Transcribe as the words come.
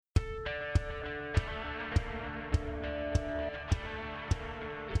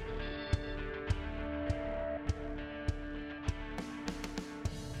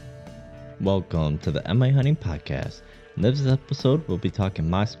Welcome to the MI Hunting Podcast. In this episode, we'll be talking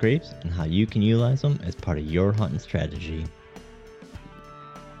mock scrapes and how you can utilize them as part of your hunting strategy.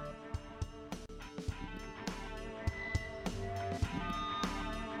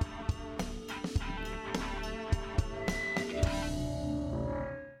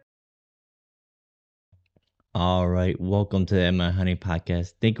 All right, welcome to the MI Hunting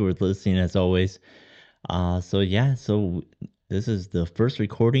Podcast. Thank you for listening as always. So this is the first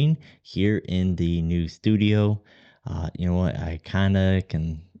recording here in the new studio. You know what? I kind of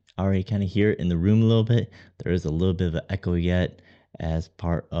can already kind of hear it in the room a little bit. There is a little bit of an echo yet as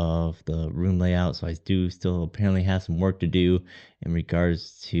part of the room layout. So I do still apparently have some work to do in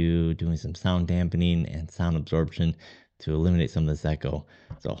regards to doing some sound dampening and sound absorption to eliminate some of this echo.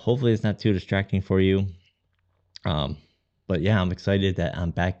 So hopefully it's not too distracting for you. But yeah, I'm excited that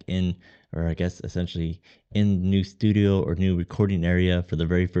I'm back in, or I guess essentially in the new studio or new recording area for the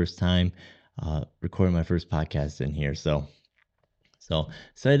very first time, recording my first podcast in here. So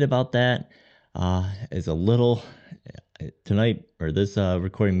excited about that. It's a little tonight, or this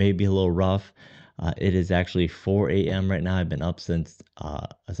recording may be a little rough. It is actually 4 a.m. right now. I've been up since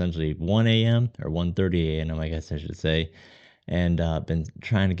essentially 1 a.m. or 1:30 a.m. I guess I should say, and been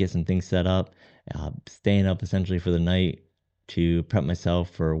trying to get some things set up. Staying up essentially for the night to prep myself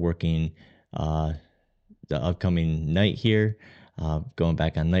for working the upcoming night here, going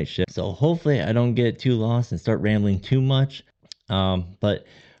back on night shift. So hopefully I don't get too lost and start rambling too much. But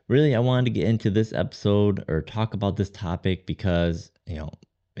really I wanted to get into this episode or talk about this topic because,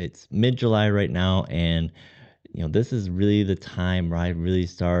 it's mid-July right now, and, this is really the time where I really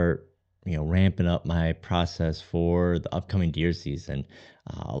start ramping up my process for the upcoming deer season.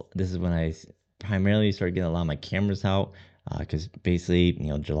 This is when I primarily start getting a lot of my cameras out, because basically,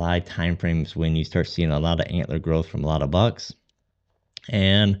 July timeframe is when you start seeing a lot of antler growth from a lot of bucks.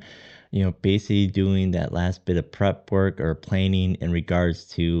 And, basically doing that last bit of prep work or planning in regards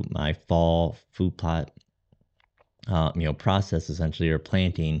to my fall food plot, process essentially, or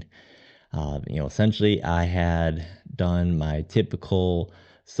planting. Essentially I had done my typical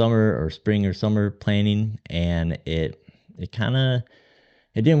summer or spring or summer planning, and it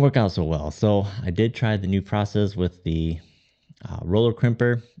didn't work out so well. So I did try the new process with the roller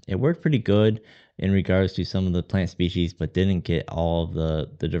crimper. It worked pretty good in regards to some of the plant species, but didn't get all of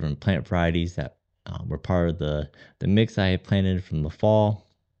the different plant varieties that were part of the mix I had planted from the fall.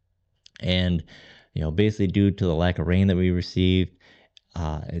 And, basically due to the lack of rain that we received,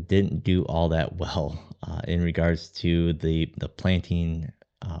 it didn't do all that well in regards to the planting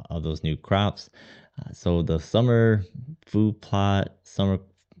of those new crops. So the summer food plot, summer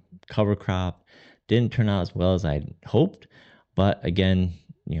cover crop didn't turn out as well as I hoped. But again,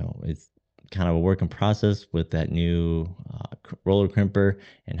 it's kind of a work in process with that new roller crimper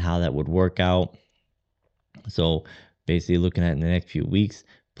and how that would work out. So basically looking at in the next few weeks,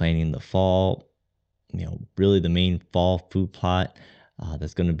 planting the fall, really the main fall food plot.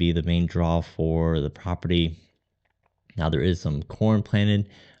 That's going to be the main draw for the property. Now there is some corn planted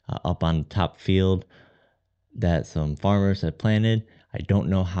up on the top field that some farmers have planted. I don't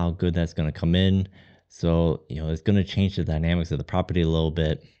know how good that's going to come in. So, it's going to change the dynamics of the property a little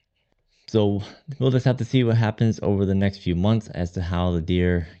bit. So we'll just have to see what happens over the next few months as to how the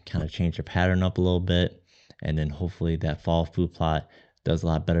deer kind of change their pattern up a little bit. And then hopefully that fall food plot does a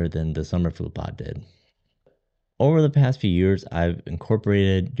lot better than the summer food plot did. Over the past few years, I've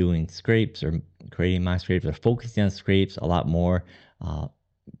incorporated doing scrapes or creating mock scrapes or focusing on scrapes a lot more,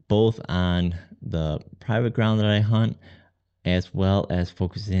 both on the private ground that I hunt, as well as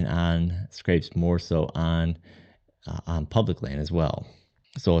focusing on scrapes more so on public land as well.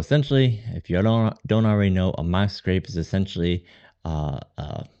 So essentially, if you don't already know, a mock scrape is essentially a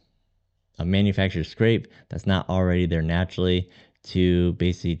manufactured scrape that's not already there naturally, to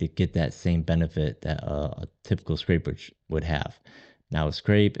basically to get that same benefit that a typical scrape would have. Now a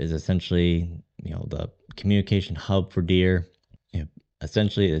scrape is essentially, the communication hub for deer.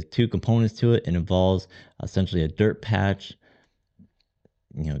 Essentially there's two components to it. It involves essentially a dirt patch,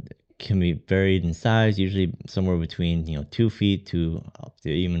 can be varied in size, usually somewhere between 2 feet to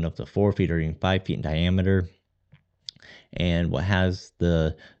even up to 4 feet or even 5 feet in diameter. And what has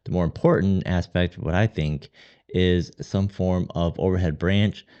the more important aspect, what I think, is some form of overhead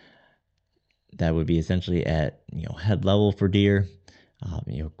branch that would be essentially at head level for deer.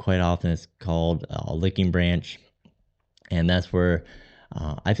 Quite often it's called a licking branch, and that's where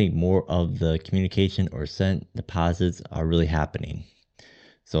I think more of the communication or scent deposits are really happening.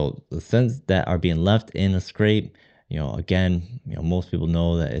 So the scents that are being left in a scrape, again, most people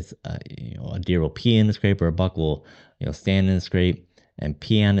know that it's a deer will pee in the scrape, or a buck will stand in the scrape. and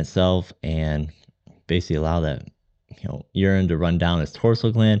pee on itself and basically allow that urine to run down its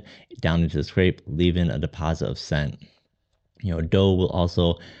dorsal gland down into the scrape, leaving a deposit of scent. A doe will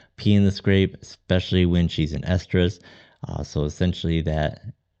also pee in the scrape, especially when she's in estrus. So essentially, that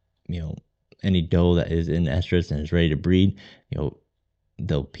any doe that is in estrus and is ready to breed,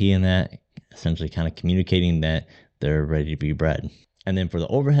 they'll pee in that, essentially kind of communicating that they're ready to be bred. And then for the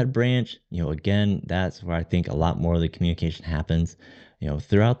overhead branch, again, that's where I think a lot more of the communication happens.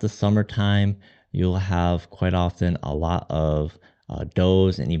 Throughout the summertime, you'll have quite often a lot of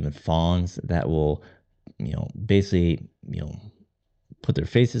does and even fawns that will, basically, put their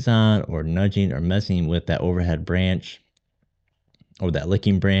faces on or nudging or messing with that overhead branch or that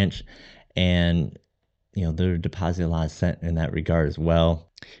licking branch. And, they're depositing a lot of scent in that regard as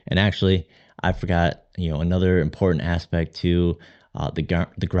well. And actually, I forgot, another important aspect to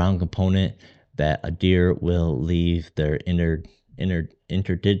the ground component, that a deer will leave their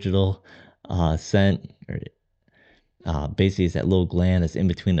interdigital scent, or basically it's that little gland that's in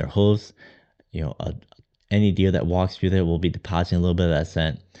between their hooves. Any deer that walks through there will be depositing a little bit of that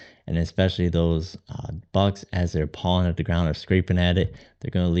scent. And especially those bucks, as they're pawing at the ground or scraping at it,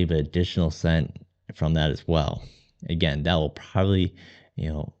 they're going to leave an additional scent from that as well. Again, that will probably,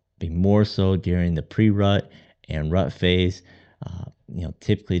 be more so during the pre-rut and rut phase.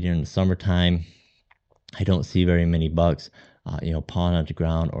 Typically during the summertime, I don't see very many bucks, pawing on the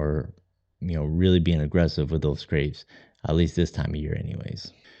ground or, really being aggressive with those scrapes, at least this time of year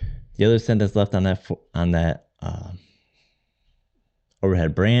anyways. The other scent that's left on that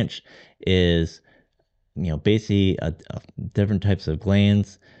overhead branch is, basically different types of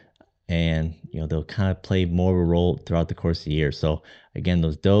glands, and they'll kind of play more of a role throughout the course of the year. So again,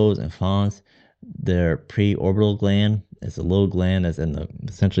 those does and fawns, their preorbital gland is a little gland that's in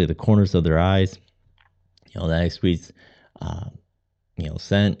essentially the corners of their eyes. That excretes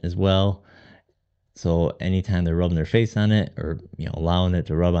scent as well. So anytime they're rubbing their face on it, or allowing it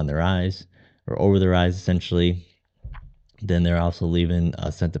to rub on their eyes or over their eyes essentially, then they're also leaving a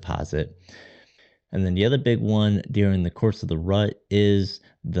scent deposit. And then the other big one during the course of the rut is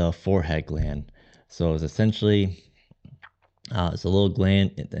the forehead gland. So it's essentially it's a little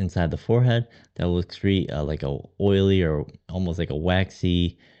gland inside the forehead that will excrete like a oily or almost like a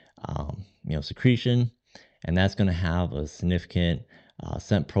waxy secretion, and that's going to have a significant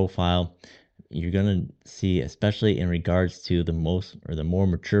scent profile. You're going to see, especially in regards to the more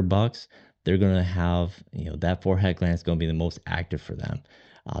mature bucks, they're going to have, that forehead gland is going to be the most active for them.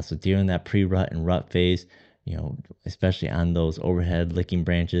 So during that pre-rut and rut phase, especially on those overhead licking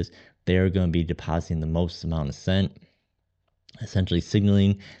branches, they're going to be depositing the most amount of scent, essentially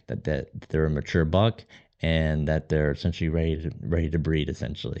signaling that they're a mature buck and that they're essentially ready to breed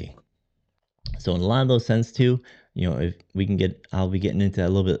essentially. So in a lot of those scents too, if we can I'll be getting into that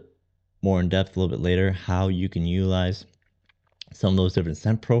a little bit more in depth a little bit later, how you can utilize some of those different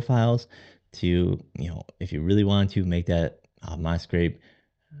scent profiles to, if you really want to make that mock scrape,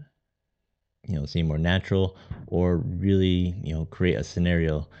 seem more natural, or really, create a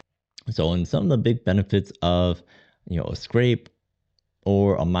scenario. So in some of the big benefits of, a scrape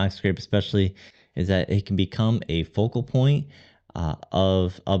or a mock scrape especially, is that it can become a focal point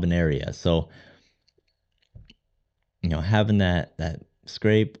of an area. So, having that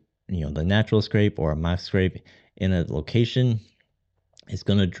scrape, the natural scrape or a mock scrape in a location is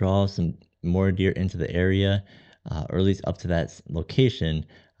going to draw some more deer into the area, or at least up to that location,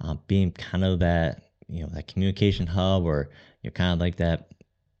 being kind of that, that communication hub, or kind of like that,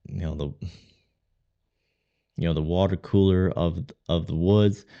 the water cooler of the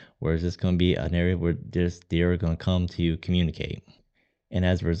woods, where it's just going to be an area where just deer are going to come to communicate. And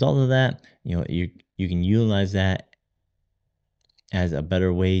as a result of that, you can utilize that as a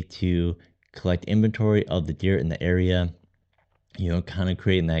better way to collect inventory of the deer in the area, kind of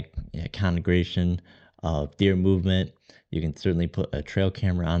creating that congregation of deer movement. You can certainly put a trail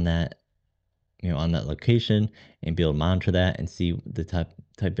camera on that, on that location, and be able to monitor that and see the type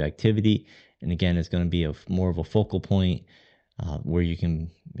of activity. And again, it's going to be more of a focal point where you can,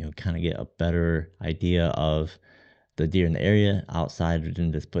 kind of get a better idea of the deer in the area outside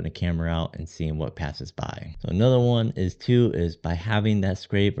than just putting a camera out and seeing what passes by. So another one is by having that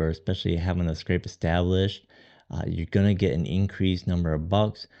scrape, or especially having a scrape established, you're going to get an increased number of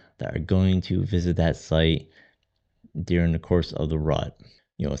bucks that are going to visit that site during the course of the rut.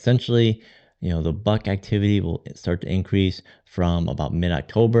 Essentially, the buck activity will start to increase from about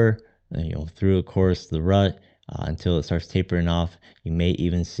mid-October, through the course of the rut, until it starts tapering off. You may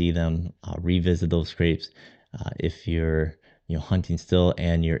even see them revisit those scrapes if you're hunting still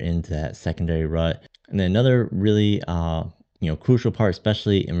and you're into that secondary rut. And then another really crucial part,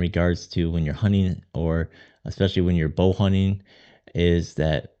 especially in regards to when you're hunting or especially when you're bow hunting, is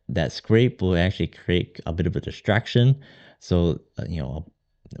that scrape will actually create a bit of a distraction. So,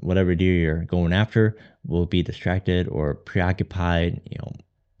 whatever deer you're going after will be distracted or preoccupied,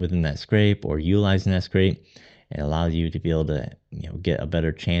 within that scrape or utilizing that scrape. It allows you to be able to, get a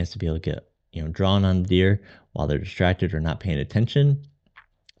better chance to be able to get, drawn on the deer while they're distracted or not paying attention.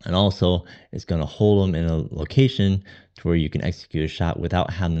 And also, it's going to hold them in a location to where you can execute a shot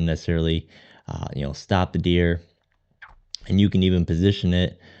without having to necessarily, stop the deer. And you can even position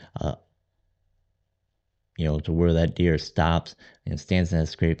it, uh, to where that deer stops and stands in that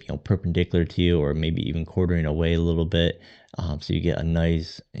scrape, perpendicular to you, or maybe even quartering away a little bit, so you get a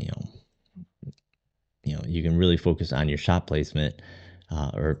nice, you can really focus on your shot placement,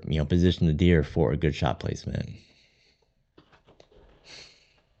 or position the deer for a good shot placement.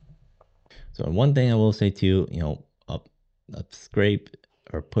 So one thing I will say too, a scrape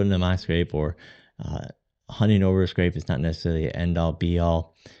or putting a mock scrape or uh, hunting over a scrape is not necessarily an end all be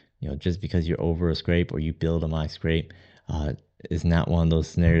all. Just because you're over a scrape or you build a mock scrape is not one of those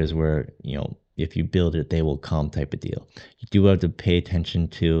scenarios where, if you build it, they will come type of deal. You do have to pay attention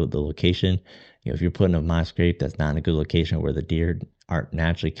to the location. If you're putting a mock scrape that's not in a good location where the deer aren't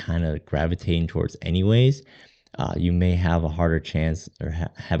naturally kind of gravitating towards anyways, you may have a harder chance or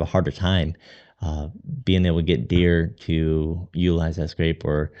have a harder time uh, being able to get deer to utilize that scrape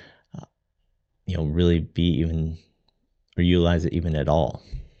or really be even or utilize it even at all.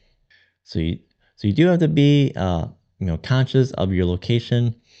 So you do have to be conscious of your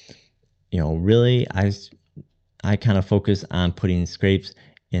location. Really, I kind of focus on putting scrapes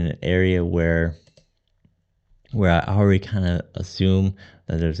in an area where I already kind of assume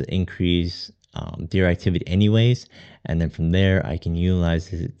that there's an increase deer activity anyways, and then from there I can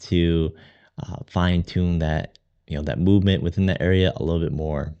utilize it to fine tune that that movement within that area a little bit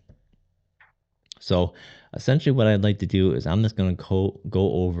more. So essentially, what I'd like to do is I'm just going to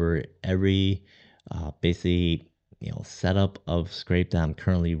go over every basically setup of scrape that I'm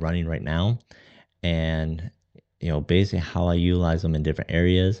currently running right now, and basically how I utilize them in different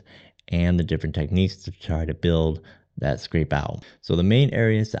areas and the different techniques to try to build that scrape out. So the main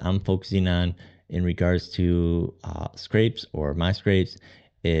areas that I'm focusing on in regards to scrapes or my scrapes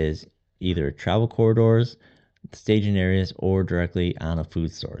is either travel corridors, staging areas, or directly on a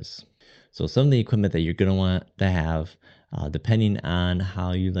food source. So some of the equipment that you're going to want to have, depending on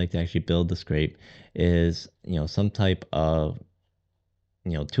how you'd like to actually build the scrape, is some type of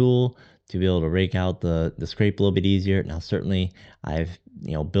tool to be able to rake out the scrape a little bit easier. Now certainly I've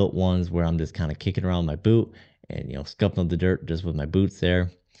built ones where I'm just kind of kicking around my boot and scuffing up the dirt just with my boots there.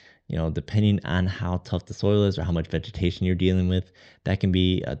 Depending on how tough the soil is or how much vegetation you're dealing with, that can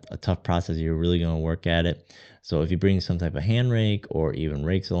be a tough process. You're really going to work at it. So if you bring some type of hand rake or even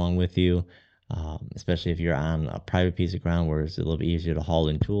rakes along with you, especially if you're on a private piece of ground where it's a little bit easier to haul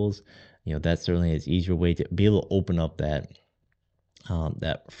in tools, that certainly is easier way to be able to open up that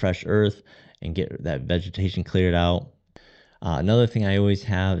fresh earth and get that vegetation cleared out. Another thing I always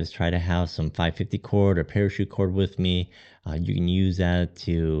have is try to have some 550 cord or parachute cord with me. You can use that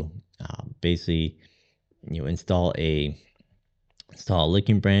to basically install a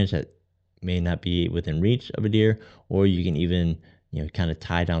licking branch that may not be within reach of a deer, or you can even kind of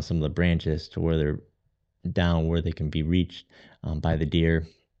tie down some of the branches to where they're down where they can be reached by the deer,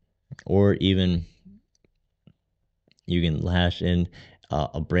 or even you can lash in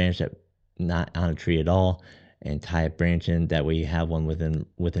a branch that not on a tree at all and tie a branch in. That way you have one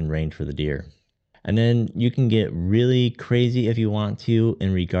within range for the deer. And then you can get really crazy if you want to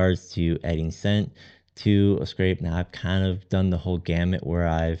in regards to adding scent to a scrape. Now I've kind of done the whole gamut where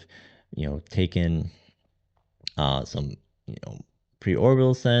I've taken some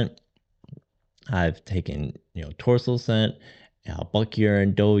pre-orbital scent. I've taken dorsal scent, buck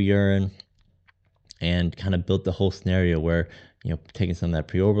urine, doe urine, and kind of built the whole scenario where taking some of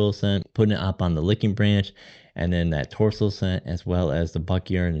that preorbital scent, putting it up on the licking branch, and then that dorsal scent as well as the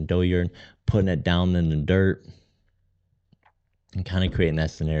buck urine and doe urine, putting it down in the dirt and kind of creating that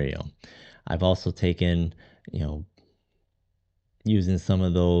scenario. I've also taken using some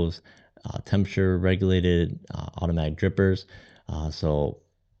of those temperature regulated automatic drippers. So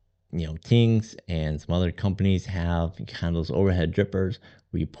Tings and some other companies have kind of those overhead drippers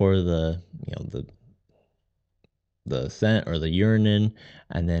where you pour the scent or the urine in,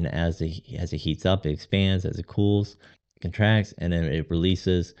 and then as it heats up, it expands. As it cools, it contracts, and then it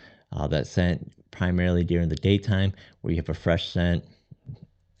releases that scent primarily during the daytime, where you have a fresh scent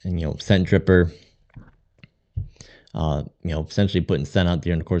and scent dripper. Essentially putting scent out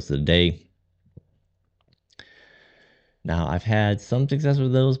during the course of the day. Now, I've had some success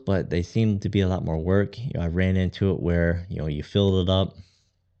with those, but they seem to be a lot more work. I ran into it where, you filled it up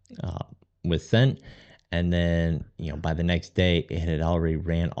uh, with scent, and then, by the next day, it had already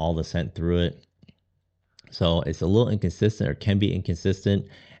ran all the scent through it. So it's a little inconsistent or can be inconsistent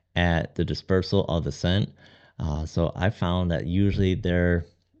at the dispersal of the scent. So I found that usually they're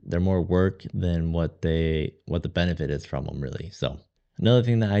more work than what the benefit is from them really. So another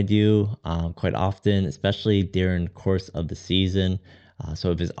thing that I do quite often, especially during the course of the season.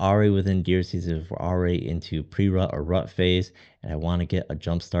 So if it's already within deer season, if we're already into pre-rut or rut phase, and I want to get a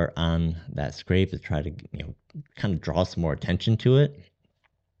jump start on that scrape to try to kind of draw some more attention to it,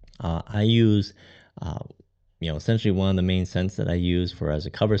 I use uh, essentially one of the main scents that I use for as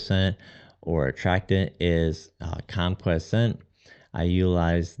a cover scent or attractant is Conquest scent. I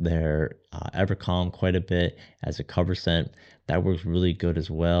utilize their Evercalm quite a bit as a cover scent. That works really good as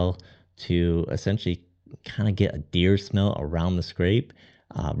well to essentially kind of get a deer smell around the scrape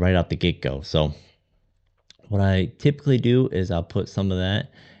right out the get go. So what I typically do is I'll put some of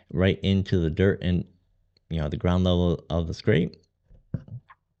that right into the dirt and the ground level of the scrape,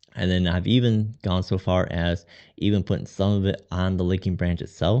 and then I've even gone so far as even putting some of it on the licking branch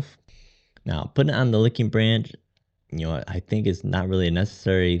itself. Now, putting it on the licking branch, I think is not really a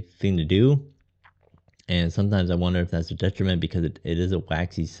necessary thing to do. And sometimes I wonder if that's a detriment because it is a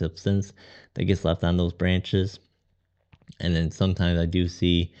waxy substance that gets left on those branches. And then sometimes I do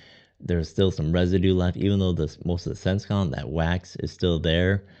see there's still some residue left, even though most of the scent's gone, that wax is still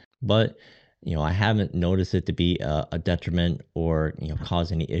there. But I haven't noticed it to be a detriment or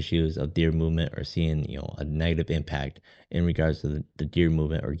cause any issues of deer movement or seeing a negative impact in regards to the deer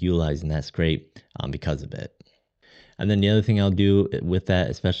movement or utilizing that scrape because of it. And then the other thing I'll do with that,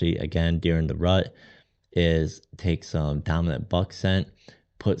 especially again during the rut, is take some dominant buck scent,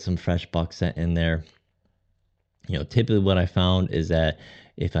 put some fresh buck scent in there. Typically what I found is that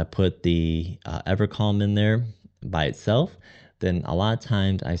if I put the Evercalm in there by itself, then a lot of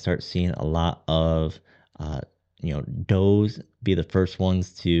times I start seeing a lot of does be the first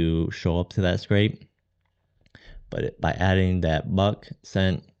ones to show up to that scrape. But by adding that buck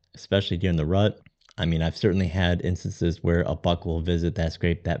scent, especially during the rut, I mean, I've certainly had instances where a buck will visit that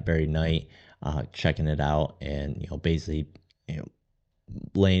scrape that very night, checking it out, and basically, you know,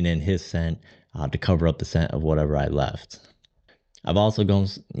 laying in his scent to cover up the scent of whatever I left. I've also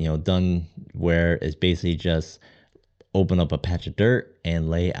done where it's basically just open up a patch of dirt and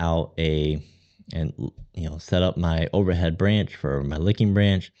lay out and set up my overhead branch for my licking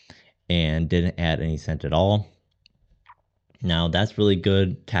branch and didn't add any scent at all. Now that's really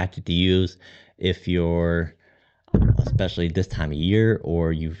good tactic to use if you're especially this time of year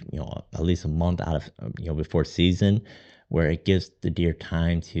or you've at least a month out of before season, where it gives the deer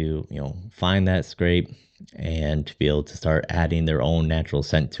time to find that scrape and to be able to start adding their own natural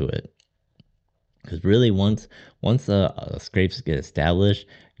scent to it. Because really, once the scrapes get established,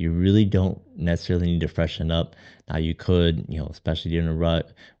 you really don't necessarily need to freshen up. Now you could, especially during a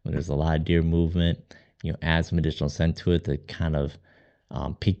rut when there's a lot of deer movement, add some additional scent to it to kind of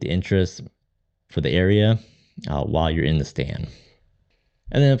pique the interest for the area while you're in the stand.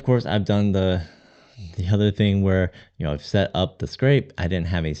 And then of course I've done the other thing where I've set up the scrape. I didn't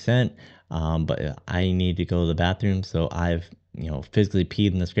have a scent, but I need to go to the bathroom, so I've physically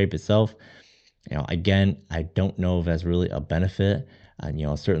peed in the scrape itself. Again, I don't know if that's really a benefit.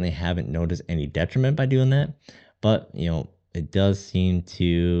 Certainly haven't noticed any detriment by doing that, but it does seem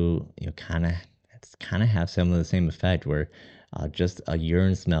to kind of have some of the same effect where just a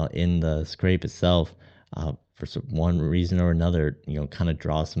urine smell in the scrape itself, for one reason or another, kind of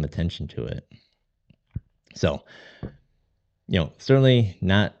draws some attention to it. So, certainly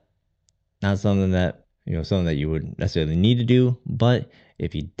not something that something that you would necessarily need to do, but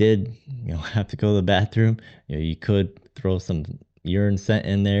if you did have to go to the bathroom, you could throw some urine scent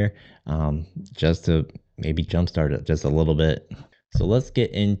in there, just to maybe jumpstart it just a little bit. So let's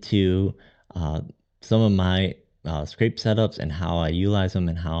get into uh, some of my scrape setups and how I utilize them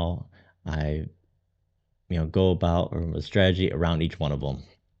and how I go about or a strategy around each one of them.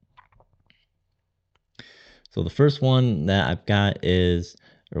 So the first one that I've got is,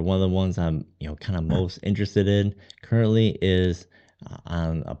 or one of the ones I'm kind of most interested in currently is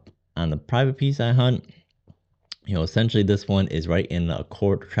on the private piece I hunt. Essentially this one is right in the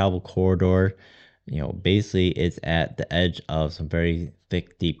travel corridor. Basically it's at the edge of some very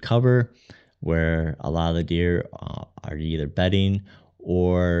thick, deep cover where a lot of the deer are either bedding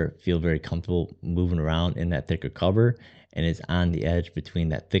or feel very comfortable moving around in that thicker cover, and it's on the edge between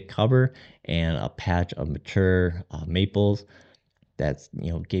that thick cover and a patch of mature maples that's,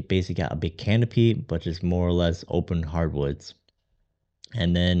 basically got a big canopy, but just more or less open hardwoods.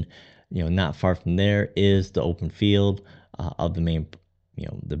 And then, not far from there is the open field of the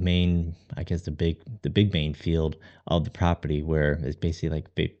main, I guess the big main field of the property, where it's basically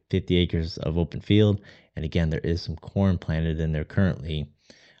like 50 acres of open field. And again, there is some corn planted in there currently.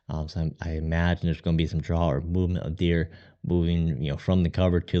 So I imagine there's going to be some draw or movement of deer moving, from the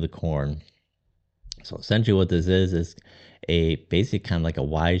cover to the corn. So essentially what this is a basic kind of like a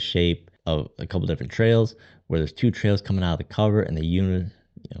wide shape of a couple different trails, where there's two trails coming out of the cover, and the unit,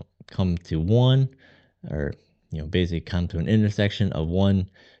 come to one, or, basically come to an intersection of one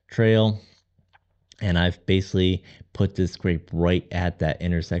trail. And I've basically put this scrape right at that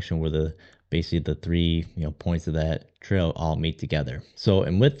intersection where basically the three, points of that trail all meet together. So,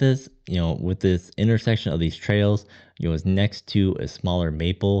 and with this, with this intersection of these trails, is next to a smaller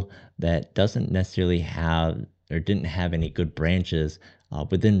maple that doesn't necessarily have, or didn't have any good branches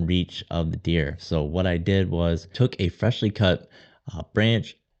within reach of the deer. So what I did was took a freshly cut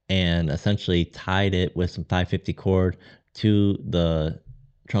branch and essentially tied it with some 550 cord to the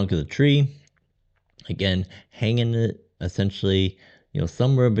trunk of the tree. Again, hanging it essentially,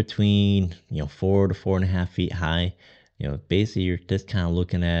 somewhere between, 4 to 4.5 feet high. Basically you're just kind of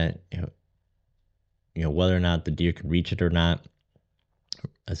looking at, whether or not the deer can reach it or not.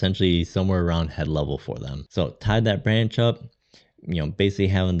 Essentially somewhere around head level for them. So tied that branch up, basically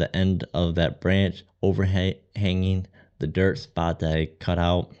having the end of that branch overhanging the dirt spot that I cut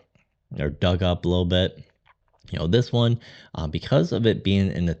out or dug up a little bit. This one, because of it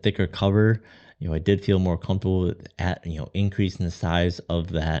being in a thicker cover, I did feel more comfortable with increasing the size of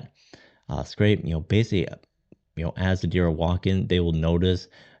that scrape. Basically, as the deer are walking, they will notice,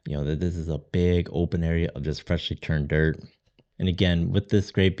 that this is a big open area of just freshly turned dirt. And again, with this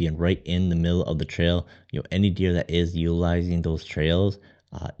scrape being right in the middle of the trail, any deer that is utilizing those trails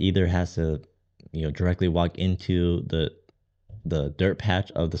either has to, directly walk into the dirt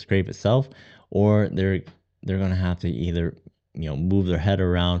patch of the scrape itself, or they're going to have to either, move their head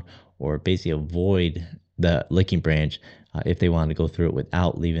around or basically avoid the licking branch if they want to go through it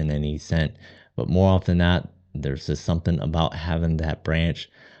without leaving any scent. But more often than not, there's just something about having that branch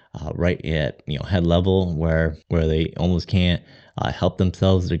right at, head level, where they almost can't help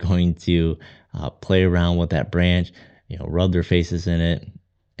themselves. They're going to play around with that branch, rub their faces in it,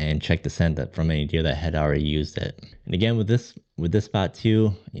 and check the scent that from any deer that had already used it. And again, with this spot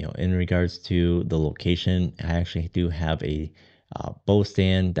too, in regards to the location, I actually do have a bow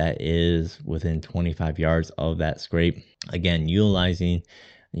stand that is within 25 yards of that scrape. Again, utilizing,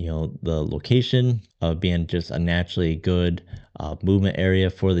 the location of being just a naturally good movement area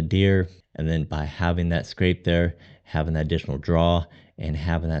for the deer. And then by having that scrape there, having that additional draw, and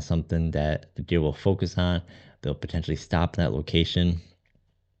having that something that the deer will focus on, they'll potentially stop in that location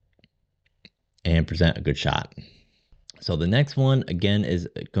and present a good shot. So the next one, again, is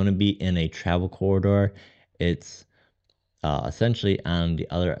going to be in a travel corridor. It's essentially on the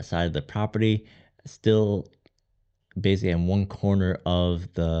other side of the property, still basically in one corner of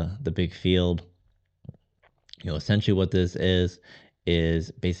the big field. Essentially what this is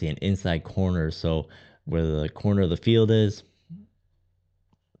basically an inside corner. So where the corner of the field is,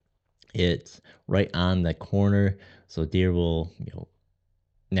 it's right on the corner. So deer will,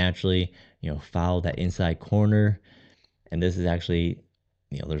 naturally, follow that inside corner. And this is actually,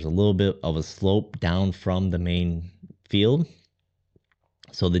 there's a little bit of a slope down from the main field.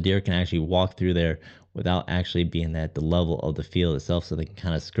 So the deer can actually walk through there without actually being at the level of the field itself. So they can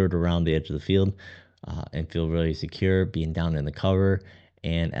kind of skirt around the edge of the field and feel really secure being down in the cover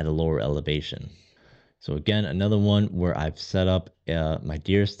and at a lower elevation. So again, another one where I've set up my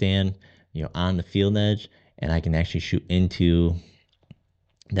deer stand, on the field edge, and I can actually shoot into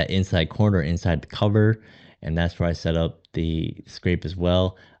that inside corner, inside the cover. And that's where I set up the scrape as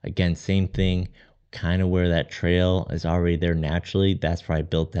well. Again, same thing, kind of where that trail is already there naturally. That's where I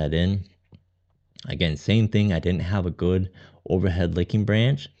built that in. Again, same thing. I didn't have a good overhead licking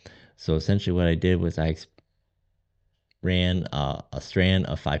branch. So essentially what I did was I ran a strand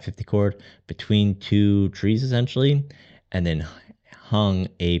of 550 cord between two trees essentially, and then hung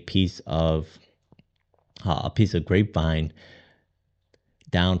a piece of grapevine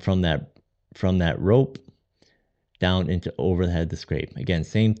down from that rope down into overhead the scrape. Again,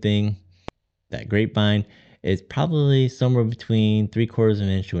 same thing. That grapevine is probably somewhere between 3/4 of an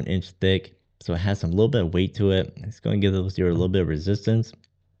inch to an inch thick, so it has some little bit of weight to it. It's going to give those deer a little bit of resistance.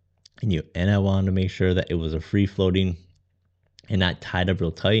 And I wanted to make sure that it was a free floating and not tied up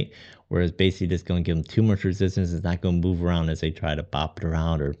real tight, whereas basically just going to give them too much resistance. It's not going to move around as they try to bop it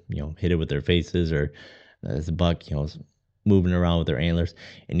around or hit it with their faces, or as a buck moving around with their antlers.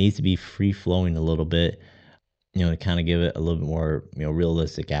 It needs to be free flowing a little bit, to kind of give it a little bit more,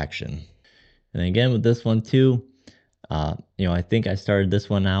 realistic action. And again, with this one too, I think I started this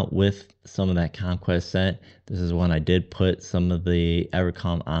one out with some of that Conquest scent. This is one I did put some of the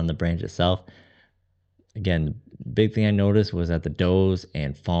Evercalm on the branch itself. Again, the big thing I noticed was that the does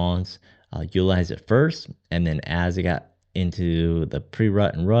and fawns utilized it first, and then as it got into the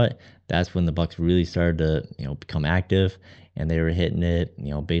pre-rut and rut, that's when the bucks really started to become active, and they were hitting it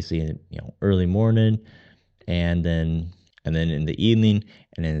basically early morning, and then in the evening,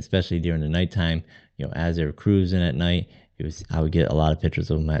 and then especially during the nighttime, as they were cruising at night, I would get a lot of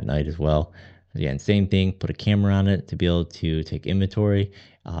pictures of them at night as well. Again, same thing, put a camera on it to be able to take inventory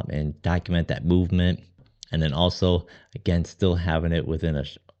and document that movement. And then also, again, still having it within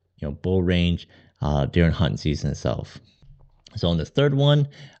a bull range during hunting season itself. So on this third one,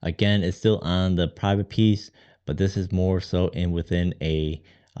 again, it's still on the private piece, but this is more so in within a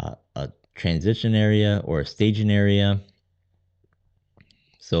transition area or a staging area.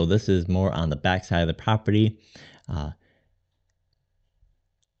 So this is more on the backside of the property,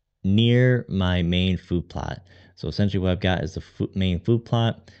 near my main food plot. So essentially what I've got is the main food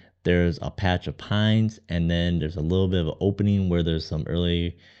plot. There's a patch of pines, and then there's a little bit of an opening where there's some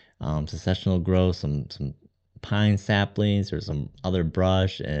early successional growth, some pine saplings, there's some other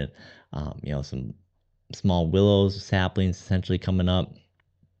brush, and some small willows, saplings essentially coming up.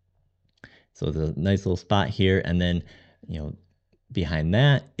 So there's a nice little spot here, and then behind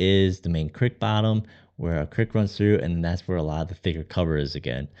that is the main creek bottom where a creek runs through, and that's where a lot of the thicker cover is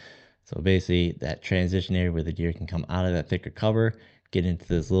again. So basically that transition area where the deer can come out of that thicker cover, get into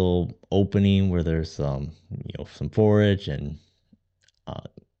this little opening where there's some forage and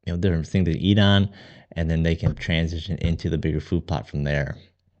different things to eat on, and then they can transition into the bigger food plot from there.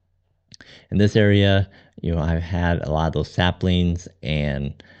 In this area, I've had a lot of those saplings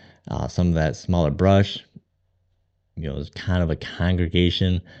and some of that smaller brush. It's kind of a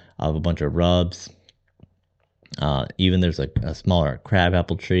congregation of a bunch of rubs. Even there's a smaller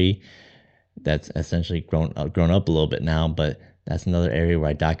crabapple tree that's essentially grown up a little bit now, but that's another area where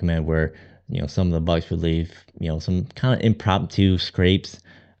I document where some of the bucks would leave some kind of impromptu scrapes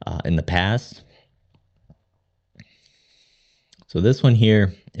in the past. So this one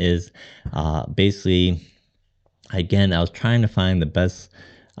here is basically, again, I was trying to find the best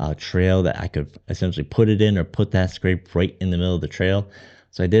trail that I could essentially put it in, or put that scrape right in the middle of the trail.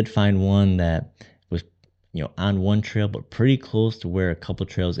 So I did find one that was on one trail but pretty close to where a couple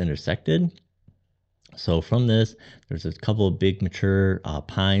trails intersected. So from this, there's a couple of big mature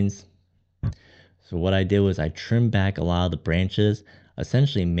pines. So what I did was I trimmed back a lot of the branches,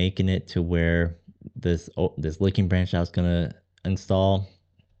 essentially making it to where this licking branch I was gonna install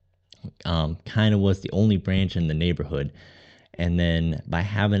kind of was the only branch in the neighborhood. And then by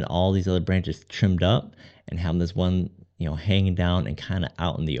having all these other branches trimmed up and having this one hanging down and kind of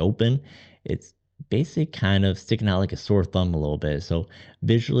out in the open, it's basically kind of sticking out like a sore thumb a little bit. So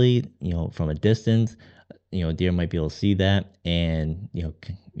visually, from a distance, deer might be able to see that, and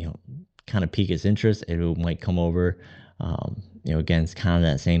kind of pique its interest. It might come over. Again, it's kind of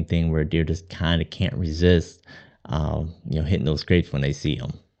that same thing where deer just kind of can't resist hitting those scrapes when they see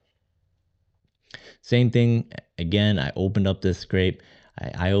them. Same thing again, I opened up this scrape.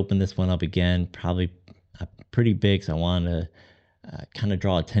 I opened this one up again, probably pretty big, so I wanted to kind of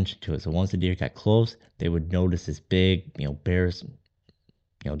draw attention to it. So once the deer got close, they would notice this big, bare,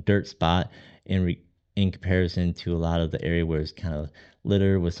 dirt spot in comparison to a lot of the area where it's kind of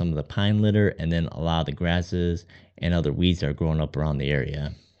litter with some of the pine litter, and then a lot of the grasses and other weeds that are growing up around the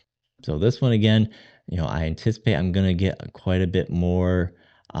area. So this one again, I anticipate I'm gonna get quite a bit more,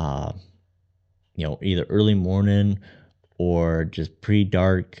 either early morning or just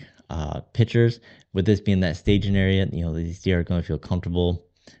pre-dark pictures. With this being that staging area, these deer are going to feel comfortable,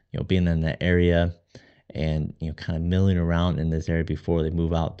 being in that area, and kind of milling around in this area before they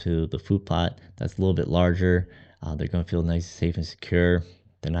move out to the food plot that's a little bit larger. They're going to feel nice, safe, and secure.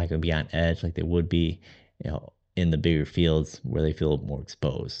 They're not going to be on edge like they would be, in the bigger fields where they feel more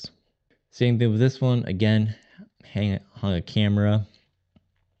exposed. Same thing with this one. Again, hung a camera,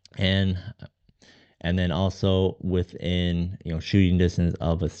 and then also within shooting distance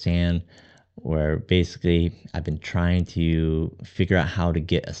of a stand, where basically I've been trying to figure out how to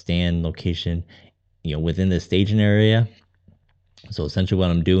get a stand location within the staging area. So essentially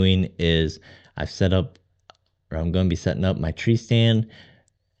what I'm doing is I'm going to be setting up my tree stand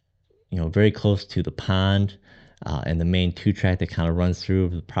very close to the pond and the main 2-track that kind of runs through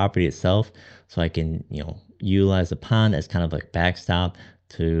the property itself, so I can utilize the pond as kind of like backstop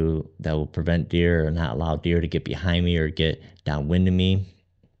that will prevent deer or not allow deer to get behind me or get downwind of me.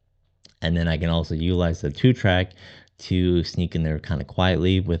 And then I can also utilize the two track to sneak in there kind of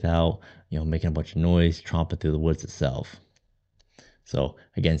quietly without, making a bunch of noise, tromping through the woods itself. So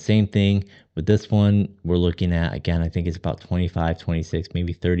again, same thing with this one. We're looking at, again, I think it's about 25, 26,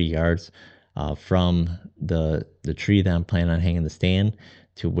 maybe 30 yards from the tree that I'm planning on hanging the stand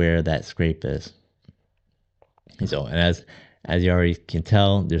to where that scrape is. So, and as you already can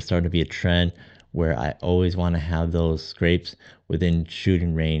tell, there's starting to be a trend where I always want to have those scrapes within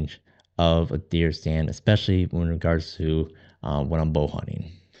shooting range of a deer stand, especially in regards to when I'm bow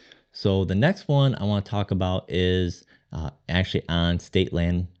hunting. So the next one I want to talk about is actually on state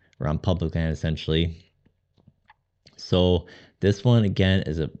land or on public land, essentially. So this one again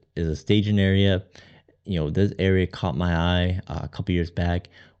is a staging area. This area caught my eye a couple years back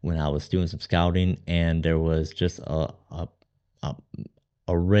when I was doing some scouting, and there was just a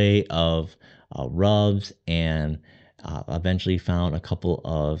array of rubs, and eventually found a couple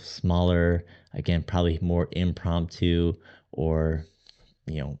of smaller, again, probably more impromptu or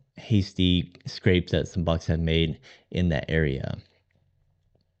hasty scrapes that some bucks had made in that area.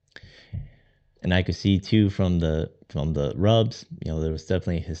 And I could see too from the rubs, there was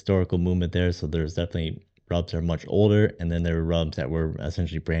definitely historical movement there. So there's definitely rubs that are much older, and then there were rubs that were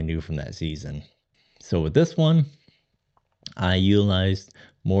essentially brand new from that season. So with this one, I utilized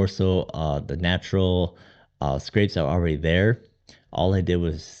more so the natural scrapes that were already there. All I did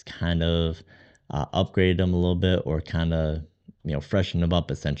was kind of upgrade them a little bit, or kind of freshen them up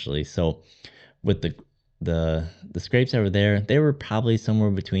essentially. So with the scrapes that were there, they were probably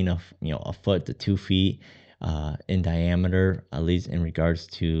somewhere between a foot to 2 feet in diameter, at least in regards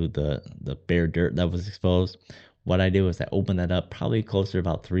to the bare dirt that was exposed. What I did was I opened that up probably closer to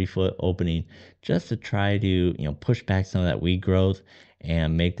about 3 foot opening, just to try to push back some of that weed growth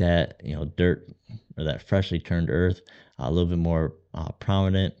and make that dirt or that freshly turned earth a little bit more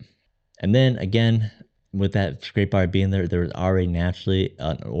prominent. And then again, with that scrape bar being there, there was already naturally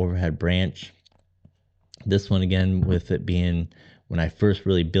an overhead branch. This one again, with it being when I first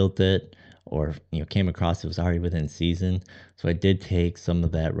really built it, or came across it, was already within season. So I did take some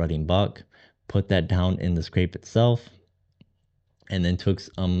of that rutting buck, put that down in the scrape itself, and then took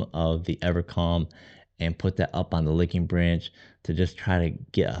some of the Evercalm and put that up on the licking branch to just try to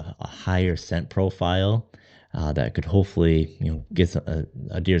get a higher scent profile that could hopefully get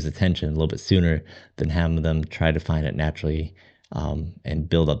a deer's attention a little bit sooner than having them try to find it naturally and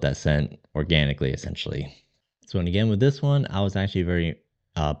build up that scent organically, essentially. So, and again, with this one, I was actually very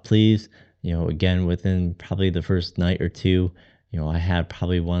pleased. Again, within probably the first night or two, I had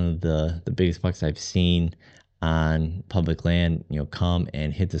probably one of the biggest bucks I've seen on public land, come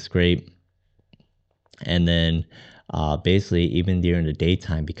and hit the scrape. And then basically, even during the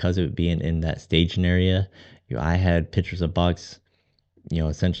daytime, because of it being in that staging area, I had pictures of bucks,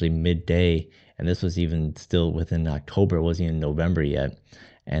 essentially midday. And this was even still within October, it wasn't even November yet.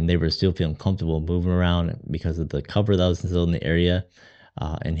 And they were still feeling comfortable moving around because of the cover that was still in the area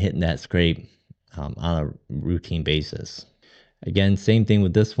and hitting that scrape on a routine basis. Again, same thing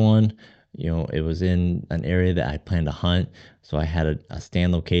with this one. It was in an area that I planned to hunt. So I had a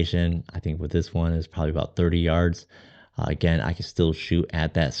stand location. I think with this one is probably about 30 yards. Again, I could still shoot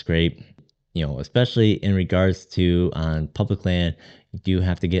at that scrape. Especially in regards to on public land, you do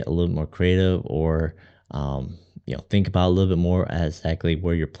have to get a little more creative, or think about a little bit more as exactly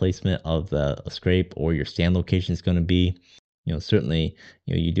where your placement of the scrape or your stand location is going to be. Certainly,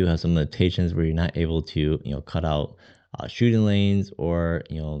 you do have some limitations where you're not able to, cut out shooting lanes, or,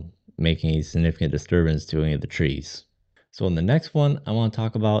 make any significant disturbance to any of the trees. So in the next one I want to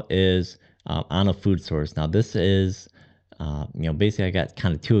talk about is on a food source. Now this is, basically I got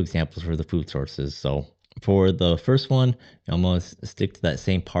kind of two examples for the food sources. So for the first one, I'm going to stick to that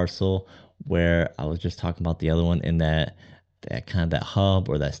same parcel where I was just talking about the other one, in that kind of that hub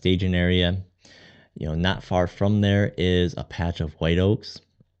or that staging area. Not far from there is a patch of white oaks.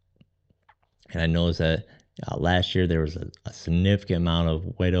 And I noticed that last year there was a significant amount of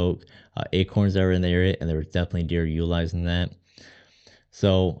white oak acorns that were in the area, and there was definitely deer utilizing that.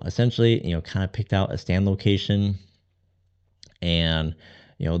 So essentially, kind of picked out a stand location, and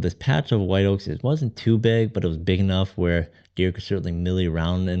this patch of white oaks, it wasn't too big, but it was big enough where deer could certainly millie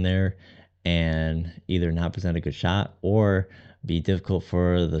around in there and either not present a good shot, or be difficult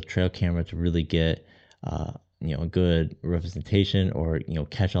for the trail camera to really get a good representation, or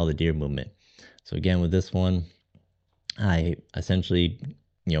catch all the deer movement. So again, with this one, I essentially,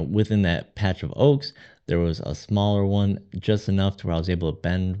 within that patch of oaks, there was a smaller one, just enough to where I was able to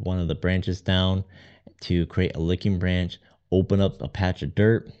bend one of the branches down to create a licking branch open up a patch of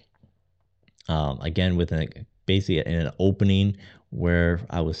dirt, again basically in an opening where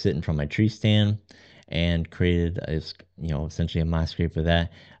I was sitting from my tree stand, and created essentially a mock scrape for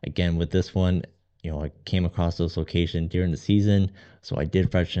that. Again, with this one, I came across this location during the season, so I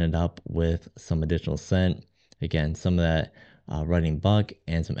did freshen it up with some additional scent. Again, some of that running buck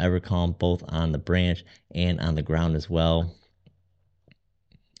and some Evercalm, both on the branch and on the ground as well.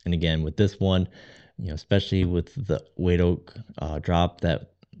 And again, with this one, especially with the white oak drop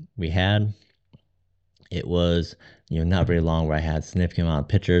that we had, it was not very long where I had a significant amount of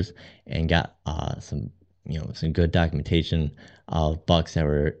pictures and got some good documentation of bucks that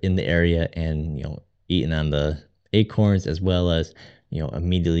were in the area and eating on the acorns, as well as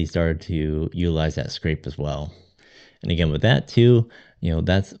immediately started to utilize that scrape as well. And again, with that too,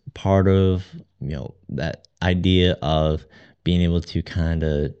 that's part of that idea of being able to kind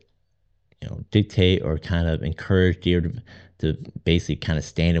of dictate or kind of encourage deer to basically kind of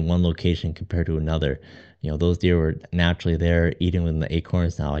stand in one location compared to another. Those deer were naturally there eating within the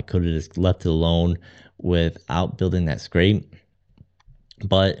acorns. Now I could have just left it alone without building that scrape,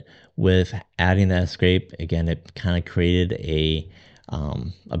 but with adding that scrape, again, it kind of created a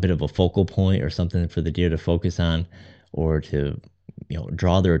bit of a focal point or something for the deer to focus on, or to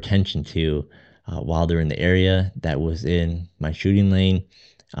draw their attention to while they're in the area that was in my shooting lane,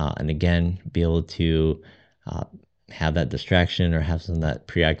 and again be able to uh, have that distraction or have something that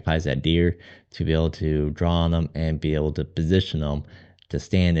preoccupies that deer to be able to draw on them and be able to position them to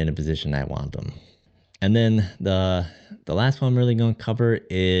stand in a position I want them. And then the last one I'm really going to cover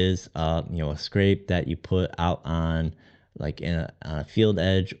is a scrape that you put out on like on a field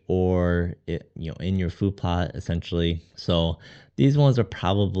edge, or in your food plot essentially. So these ones are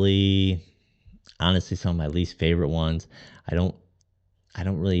probably honestly some of my least favorite ones. I don't I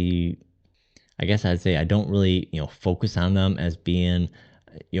don't really I guess I'd say I don't really focus on them as being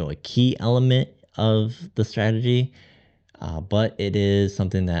a key element of the strategy, but it is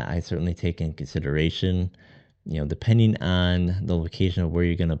something that I certainly take in consideration. Depending on the location of where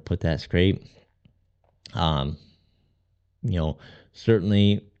you're going to put that scrape, um, you know,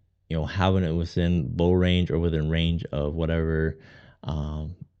 certainly, having it within bow range or within range of whatever,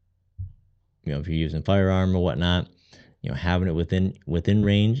 um, if you're using firearm or whatnot, having it within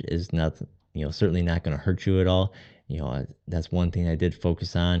range is not, certainly not going to hurt you at all. That's one thing I did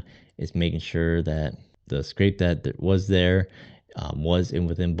focus on, is making sure that the scrape that was there was in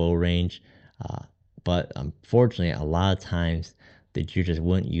within bow range. Uh, but unfortunately, a lot of times the deer just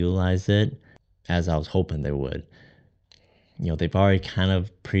wouldn't utilize it as I was hoping they would. They've already kind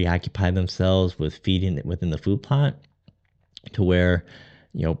of preoccupied themselves with feeding it within the food plot, to where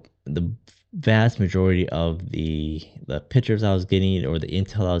the vast majority of the pictures I was getting or the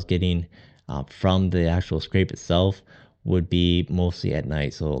intel I was getting from the actual scrape itself would be mostly at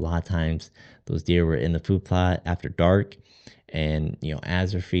night. So a lot of times those deer were in the food plot after dark, and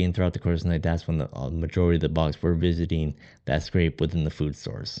as they're feeding throughout the course of the night, that's when the majority of the bucks were visiting that scrape within the food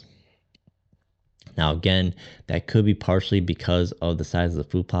source. Now, again, that could be partially because of the size of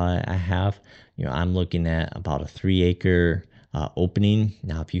the food plot I have. I'm looking at about a 3 acre opening.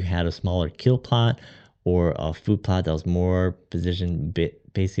 Now, if you had a smaller kill plot or a food plot that was more positioned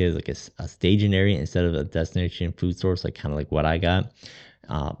basically as like a staging area instead of a destination food source, like kind of like what I got,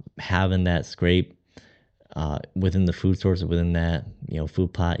 having that scrape within the food source, within that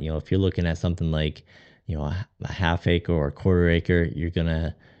food plot, if you're looking at something like a half acre or a quarter acre, you're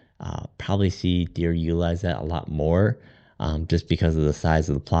gonna probably see deer utilize that a lot more, just because of the size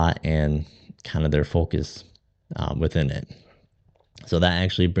of the plot and kind of their focus within it. So that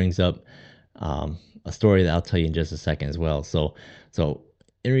actually brings up a story that I'll tell you in just a second as well. So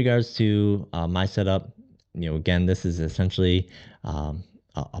in regards to my setup, again, this is essentially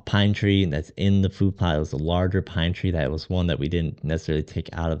a pine tree that's in the food plot. It was a larger pine tree. That was one that we didn't necessarily take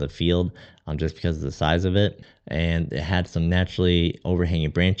out of the field, just because of the size of it. And it had some naturally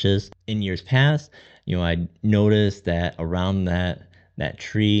overhanging branches. In years past, I noticed that around that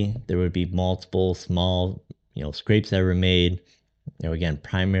tree, there would be multiple small, scrapes that were made, again,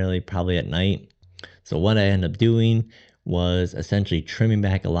 primarily probably at night. So what I ended up doing was essentially trimming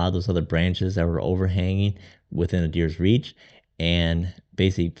back a lot of those other branches that were overhanging within a deer's reach, and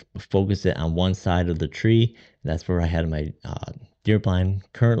basically focus it on one side of the tree. That's where I had my deer blind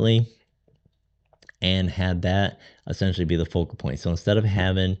currently, and had that essentially be the focal point. So instead of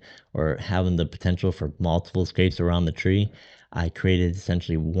having the potential for multiple scrapes around the tree, I created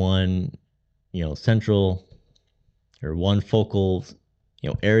essentially one, central or one focal,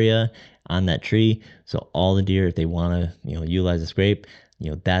 area on that tree. So all the deer, if they want to, utilize the scrape,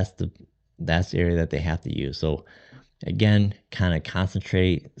 that's the area that they have to use. So Again, kind of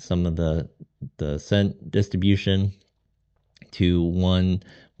concentrate some of the scent distribution to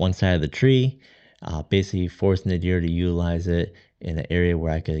one side of the tree, basically forcing the deer to utilize it in an area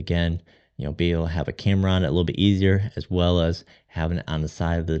where I could again, be able to have a camera on it a little bit easier, as well as having it on the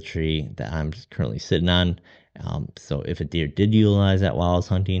side of the tree that I'm currently sitting on. So if a deer did utilize that while I was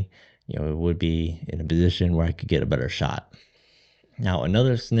hunting, it would be in a position where I could get a better shot. Now,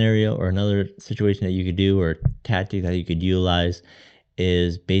 another scenario or another situation that you could do or tactic that you could utilize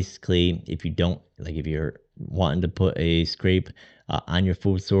is basically if you don't like if you're wanting to put a scrape on your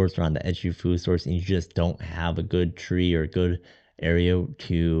food source or on the edge of your food source and you just don't have a good tree or a good area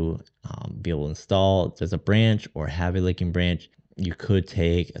to be able to install as a branch or have a licking branch, you could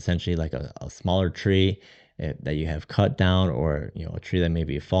take essentially like a smaller tree that you have cut down, or a tree that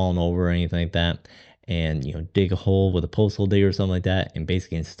maybe fallen over or anything like that, and dig a hole with a post hole digger or something like that, and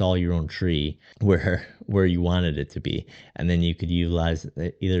basically install your own tree where you wanted it to be. And then you could utilize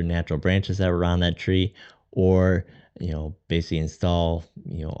either natural branches that were around that tree, or basically install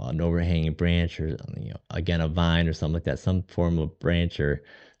an overhanging branch, or again a vine or something like that, some form of branch or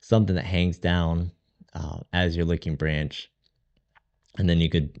something that hangs down as your licking branch, and then you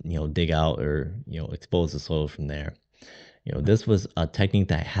could dig out or expose the soil from there. This was a technique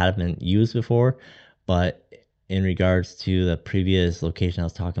that I hadn't used before, but in regards to the previous location I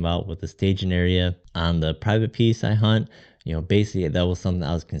was talking about with the staging area on the private piece I hunt, basically that was something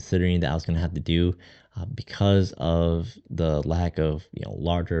I was considering that I was going to have to do because of the lack of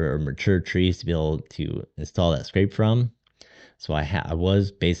larger or mature trees to be able to install that scrape from. So I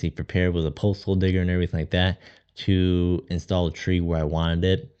was basically prepared with a post hole digger and everything like that to install a tree where I wanted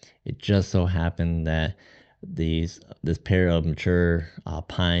it. It just so happened that this pair of mature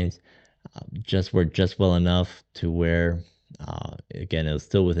pines just were just well enough to where again it was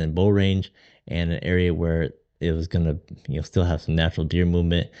still within bow range and an area where it was gonna still have some natural deer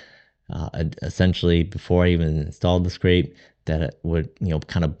movement. Essentially, before I even installed the scrape, that it would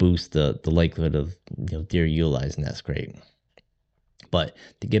kind of boost the likelihood of deer utilizing that scrape. But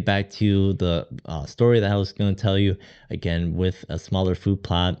to get back to the story that I was going to tell you, again, with a smaller food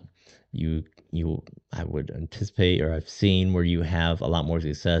plot, you I would anticipate, or I've seen where you have a lot more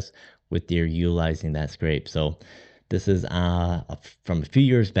success with deer utilizing that scrape. So this is from a few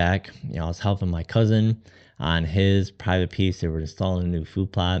years back. I was helping my cousin on his private piece. They were installing a new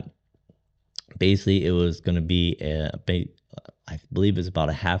food plot. Basically, it was going to be I believe it's about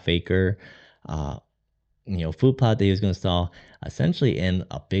a half acre uh, food plot that he was going to install essentially in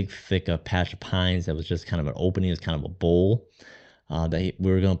a big, thick patch of pines that was just kind of an opening. It was kind of a bowl we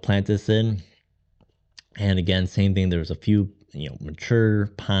were going to plant this in. And again, same thing. There was a few, mature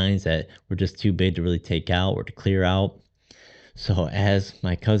pines that were just too big to really take out or to clear out. So as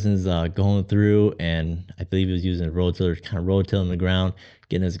my cousin's going through, and I believe he was using a rototiller, kind of rototilling the ground,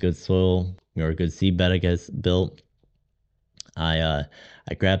 getting us a good soil or a good seed bed, I guess, built. I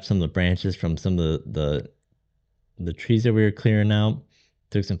grabbed some of the branches from some of the trees that we were clearing out,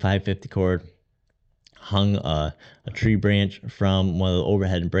 took some 550 cord, hung a tree branch from one of the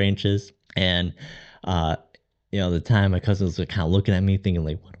overhead branches, and uh, the time my cousin was kind of looking at me, thinking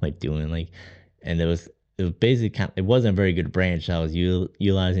like, "What am I doing?" Like, and it was basically it wasn't a very good branch I was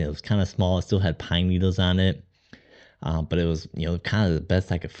utilizing. It was kind of small. It still had pine needles on it, but it was kind of the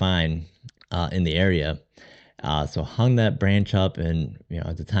best I could find in the area. So hung that branch up, and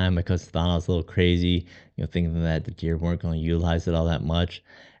at the time my cousin thought I was a little crazy, thinking that the deer weren't going to utilize it all that much,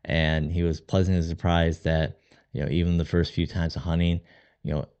 and he was pleasantly surprised that even the first few times of hunting,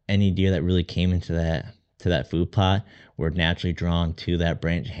 any deer that really came into that food plot were naturally drawn to that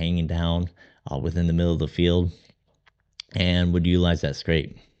branch hanging down within the middle of the field, and would utilize that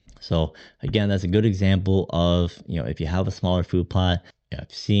scrape. So again, that's a good example of if you have a smaller food plot,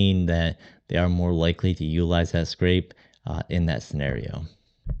 I've seen that they are more likely to utilize that scrape in that scenario.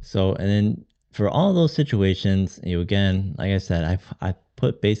 So, and then for all those situations, again, like I said, I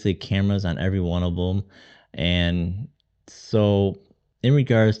put basically cameras on every one of them, and so in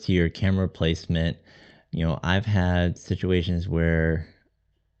regards to your camera placement, I've had situations where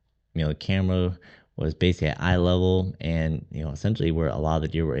the camera was basically at eye level, and essentially where a lot of the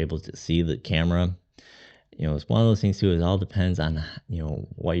deer were able to see the camera. It's one of those things too. It all depends on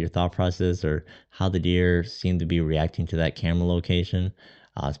what your thought process is, or how the deer seem to be reacting to that camera location,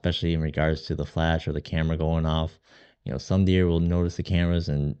 especially in regards to the flash or the camera going off. Some deer will notice the cameras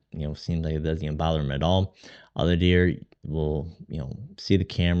and seem like it doesn't even bother them at all. Other deer will see the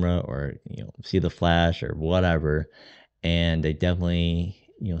camera or see the flash or whatever, and they definitely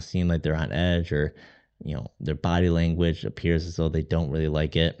seem like they're on edge, or their body language appears as though they don't really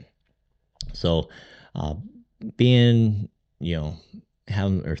like it. So being, you know,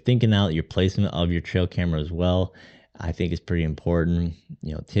 having or thinking out your placement of your trail camera as well, I think is pretty important.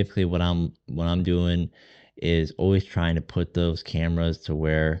 Typically what I'm doing is always trying to put those cameras to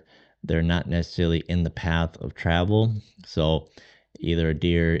where they're not necessarily in the path of travel. So either a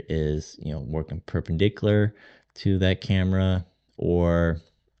deer is, working perpendicular to that camera, or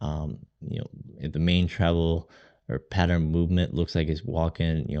if the main travel or pattern movement looks like it's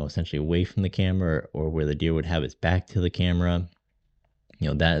walking, essentially away from the camera, or where the deer would have its back to the camera.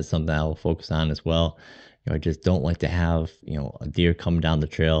 That is something I'll focus on as well. I just don't like to have, a deer come down the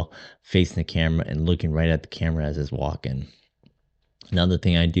trail facing the camera and looking right at the camera as it's walking. Another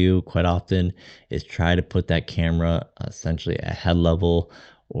thing I do quite often is try to put that camera essentially at head level,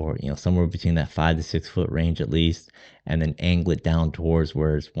 or somewhere between that 5 to 6 foot range at least, and then angle it down towards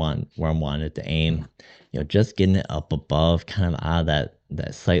where I'm wanting it to aim. Just getting it up above, kind of out of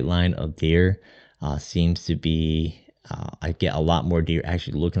that sight line of deer, seems to be. I get a lot more deer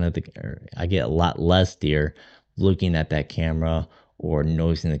actually looking at I get a lot less deer looking at that camera or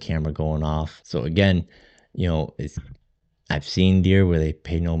noticing the camera going off. So again, it's I've seen deer where they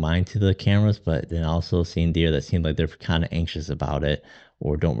pay no mind to the cameras, but then also seen deer that seem like they're kind of anxious about it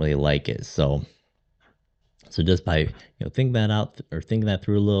or don't really like it. So just by thinking that out or thinking that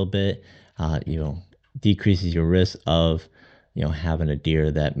through a little bit, uh, you know, decreases your risk of having a deer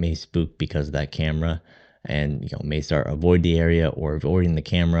that may spook because of that camera, and may start avoid the area or avoiding the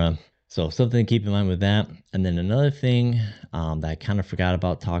camera. So something to keep in mind with that. And then another thing that I kind of forgot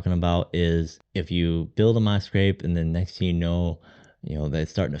about talking about is if you build a mock scrape and then next thing that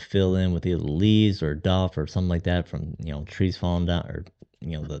it's starting to fill in with either leaves or duff or something like that from trees falling down, or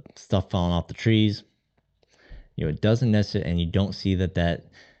the stuff falling off the trees. It doesn't necessarily, and you don't see that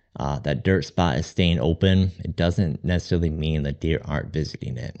dirt spot is staying open. It doesn't necessarily mean that deer aren't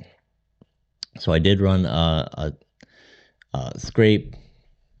visiting it. So I did run a scrape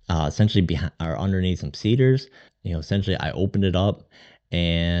essentially behind or underneath some cedars. Essentially I opened it up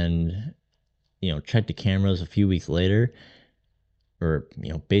and checked the cameras a few weeks later, or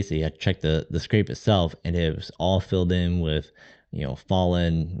basically I checked the scrape itself, and it was all filled in with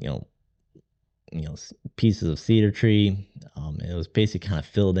fallen pieces of cedar tree. It was basically kind of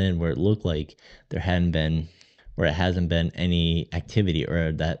filled in where it looked like where it hasn't been any activity,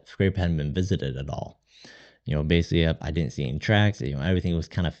 or that scrape hadn't been visited at all. Basically, I didn't see any tracks. Everything was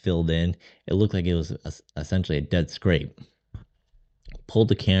kind of filled in. It looked like it was essentially a dead scrape. Pulled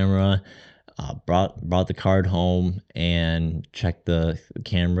the camera, brought the card home and checked the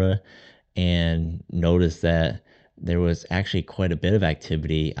camera, and noticed that there was actually quite a bit of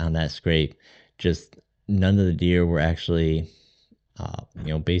activity on that scrape. Just none of the deer were actually,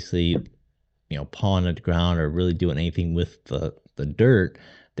 basically, pawing at the ground or really doing anything with the dirt.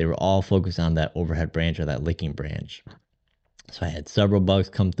 They were all focused on that overhead branch or that licking branch. So I had several bucks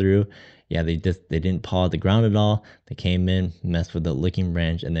come through. Yeah, they didn't paw at the ground at all. They came in, messed with the licking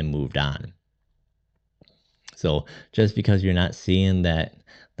branch, and then moved on. So just because you're not seeing that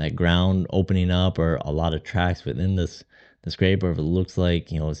ground opening up or a lot of tracks within the scrape, or if it looks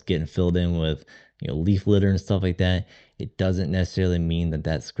like it's getting filled in with leaf litter and stuff like that, it doesn't necessarily mean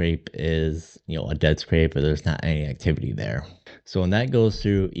that scrape is a dead scrape or there's not any activity there. So when that goes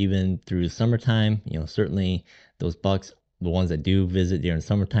through, even through summertime, certainly those bucks, the ones that do visit during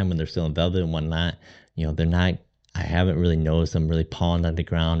summertime when they're still in velvet and whatnot, they're not. I haven't really noticed them really pawing on the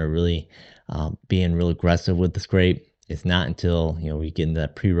ground or really being real aggressive with the scrape. It's not until we get into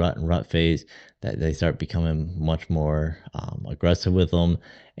that pre-rut and rut phase that they start becoming much more aggressive with them,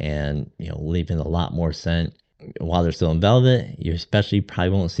 and leaving a lot more scent. While they're still in velvet, you especially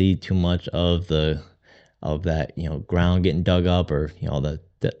probably won't see too much of that ground getting dug up, or the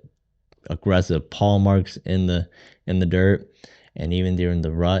aggressive paw marks in the dirt. And even during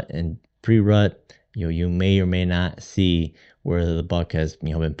the rut and pre-rut, you may or may not see where the buck has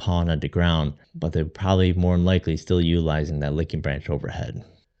been pawing at the ground, but they're probably more than likely still utilizing that licking branch overhead.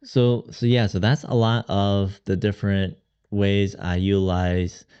 So that's a lot of the different ways I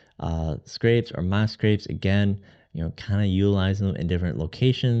utilize scrapes or mock scrapes. Again, kind of utilizing them in different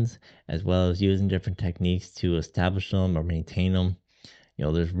locations, as well as using different techniques to establish them or maintain them.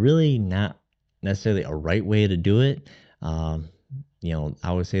 There's really not necessarily a right way to do it. Um,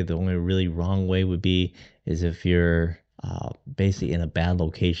 I would say the only really wrong way would be is if you're basically in a bad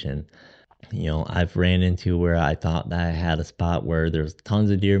location. I've ran into where I thought that I had a spot where there's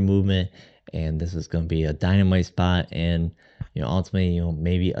tons of deer movement, and this is going to be a dynamite spot. And, ultimately,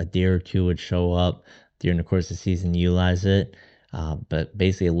 maybe a deer or two would show up during the course of the season, utilize it. But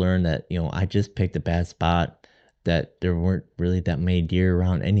basically learn that, I just picked a bad spot. that there weren't really that many deer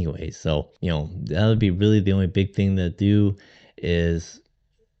around anyway. So, that would be really the only big thing to do is,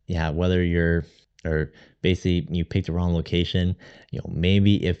 yeah, whether you're, or basically you picked the wrong location,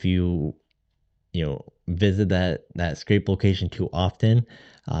 maybe if you, visit that scrape location too often,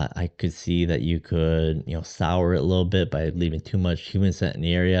 I could see that you could, sour it a little bit by leaving too much human scent in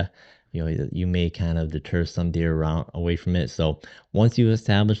the area. You may kind of deter some deer around away from it. So once you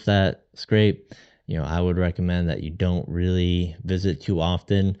establish that scrape, I would recommend that you don't really visit too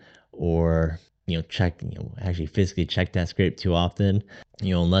often, or check, actually physically check that scrape too often.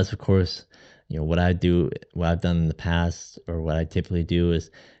 Unless of course, what I've done in the past, or what I typically do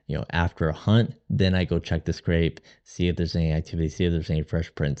is, after a hunt, then I go check the scrape, see if there's any activity, see if there's any fresh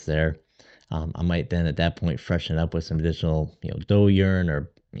prints there. I might then at that point freshen up with some additional, doe urine,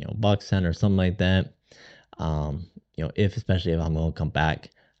 or, buck scent or something like that. Especially if I'm going to come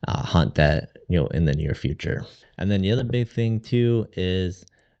back, hunt that, in the near future. And then the other big thing too is,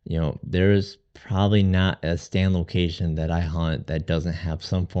 there's probably not a stand location that I hunt that doesn't have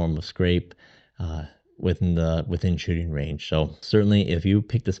some form of scrape, within shooting range. So certainly if you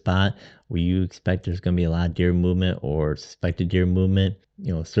pick the spot where you expect there's going to be a lot of deer movement or suspected deer movement,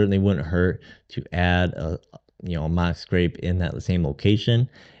 certainly wouldn't hurt to add a mock scrape in that same location.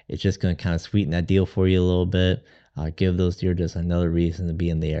 It's just going to kind of sweeten that deal for you a little bit, give those deer just another reason to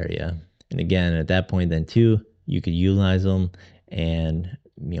be in the area. And again, at that point then too, you could utilize them and,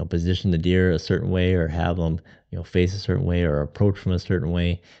 position the deer a certain way, or have them, face a certain way, or approach from a certain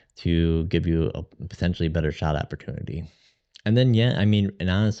way to give you a potentially better shot opportunity. And then, yeah, I mean, and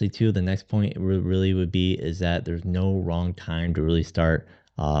honestly too, the next point really would be is that there's no wrong time to really start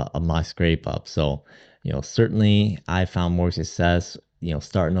a mock scrape up. So, certainly I found more success,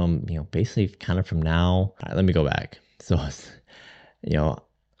 starting them, basically kind of from now. All right, let me go back. So, you know,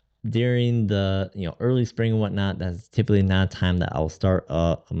 during the, early spring and whatnot, that's typically not a time that I'll start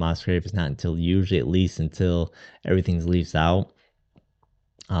a mock scrape. It's not until usually at least until everything's leaves out,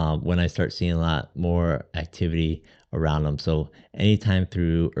 when I start seeing a lot more activity around them. So anytime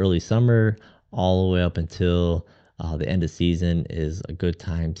through early summer all the way up until the end of season is a good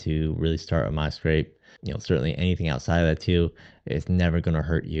time to really start a mock scrape. Certainly anything outside of that too, it's never going to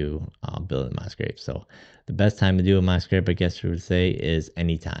hurt you building a mock scrape. So the best time to do a mock scrape, I guess you would say, is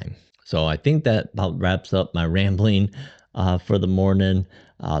anytime. So I think that about wraps up my rambling for the morning.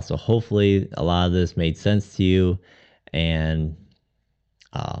 So hopefully a lot of this made sense to you, and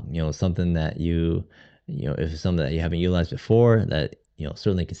something that if it's something that you haven't utilized before, that,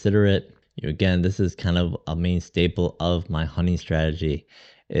 certainly consider it. Again, this is kind of a main staple of my hunting strategy,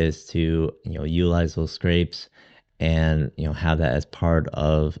 is to, utilize those scrapes and, have that as part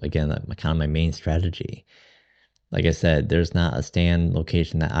of, again, kind of my main strategy. Like I said, there's not a stand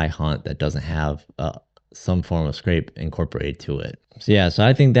location that I hunt that doesn't have some form of scrape incorporated to it. So yeah, so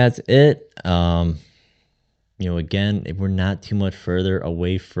I think that's it. Again, if we're not too much further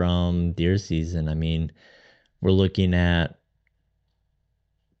away from deer season, I mean, we're looking at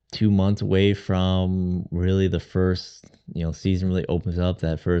 2 months away from really the first, season really opens up.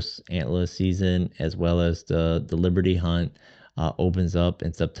 That first antler season, as well as the Liberty hunt, opens up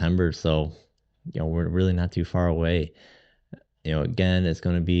in September. So, we're really not too far away. Again, it's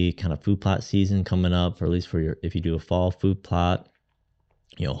going to be kind of food plot season coming up, or at least if you do a fall food plot.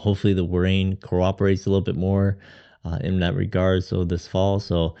 Hopefully the rain cooperates a little bit more in that regard. So this fall,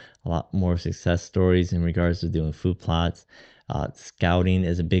 so a lot more success stories in regards to doing food plots. Scouting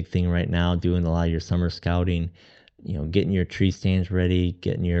is a big thing right now, doing a lot of your summer scouting, getting your tree stands ready,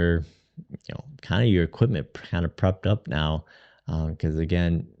 getting your, kind of your equipment kind of prepped up now. Because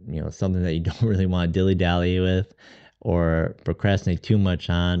again, something that you don't really want to dilly-dally with or procrastinate too much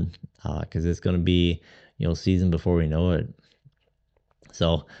on, because it's going to be, season before we know it.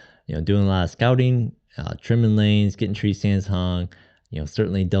 So, doing a lot of scouting, trimming lanes, getting tree stands hung,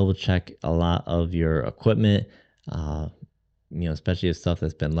 certainly double check a lot of your equipment, especially if stuff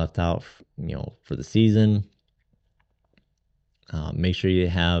that's been left out, for the season. Make sure you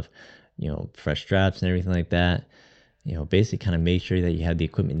have, fresh straps and everything like that. Basically kind of make sure that you have the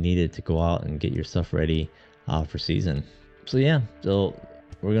equipment needed to go out and get your stuff ready for season. So yeah, so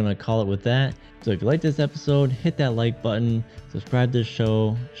we're going to call it with that. So if you like this episode, hit that like button, subscribe to the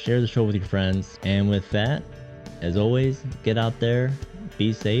show, share the show with your friends. And with that, as always, get out there,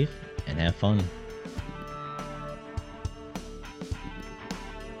 be safe, and have fun.